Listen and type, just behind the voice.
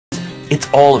It's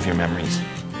all of your memories,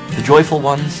 the joyful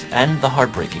ones and the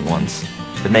heartbreaking ones,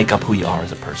 that make up who you are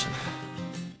as a person.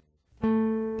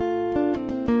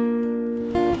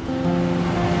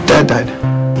 Dad died.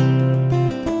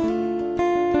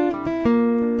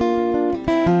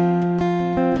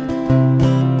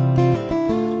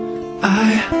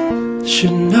 I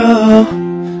should know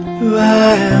who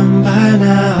I am by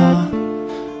now.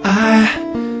 I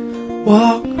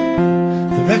walk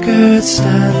the record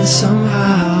stand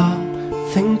somehow,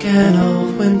 thinking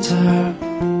of winter.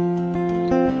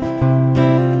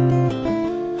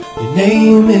 Your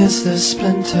name is the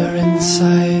splinter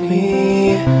inside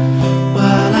me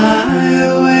while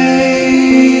I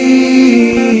wait.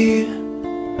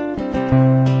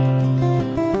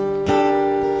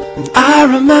 And I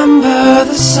remember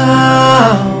the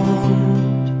sound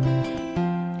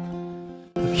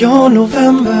of your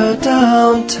November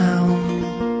downtown.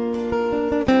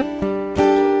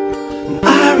 And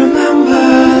I remember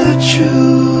the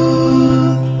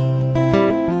truth,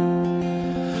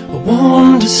 a warm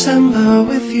December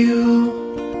with you.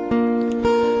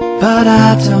 But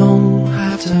I don't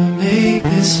have to make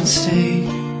this mistake,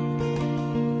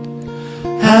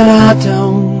 and I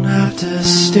don't have to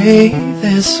stay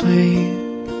this way.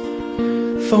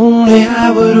 If only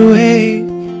I would wait.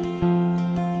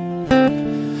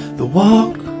 The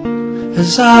walk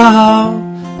has all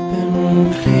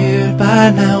been cleared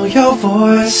by now. Your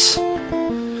voice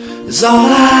is all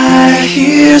I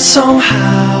hear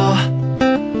somehow,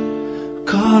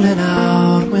 calling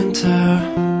out winter.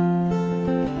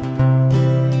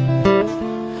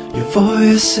 Your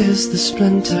voice is the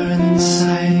splinter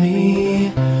inside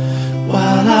me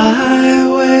while I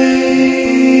wait.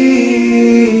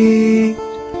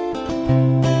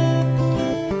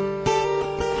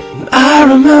 And I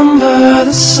remember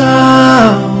the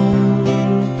sound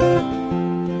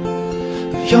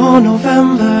of your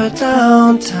November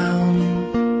downtown.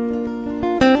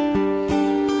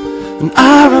 And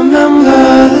I remember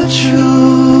the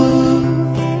truth,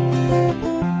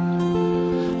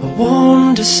 a warm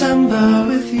December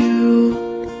with you.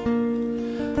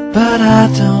 But I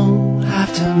don't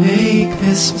have to make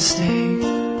this mistake,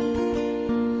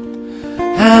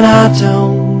 and I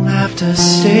don't have to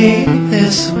stay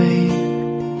this way.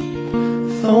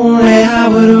 If only I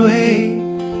would wait.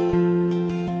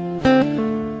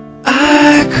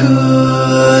 I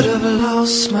could have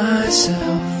lost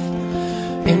myself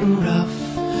in rough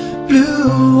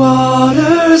blue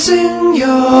waters in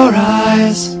your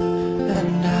eyes,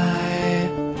 and I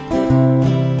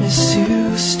miss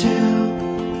you still.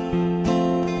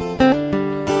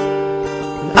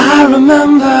 And I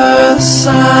remember the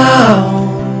sound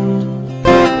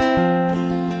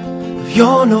of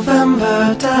your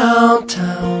November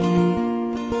downtown.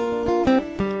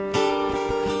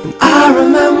 And I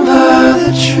remember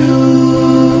the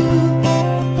truth,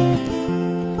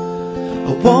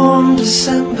 a warm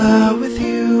December with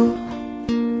you.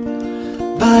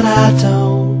 But I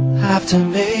don't have to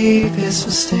make this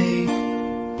mistake,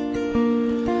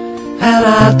 and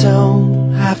I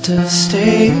don't have to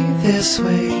stay this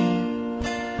way.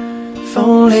 If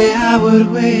only I would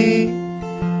wait.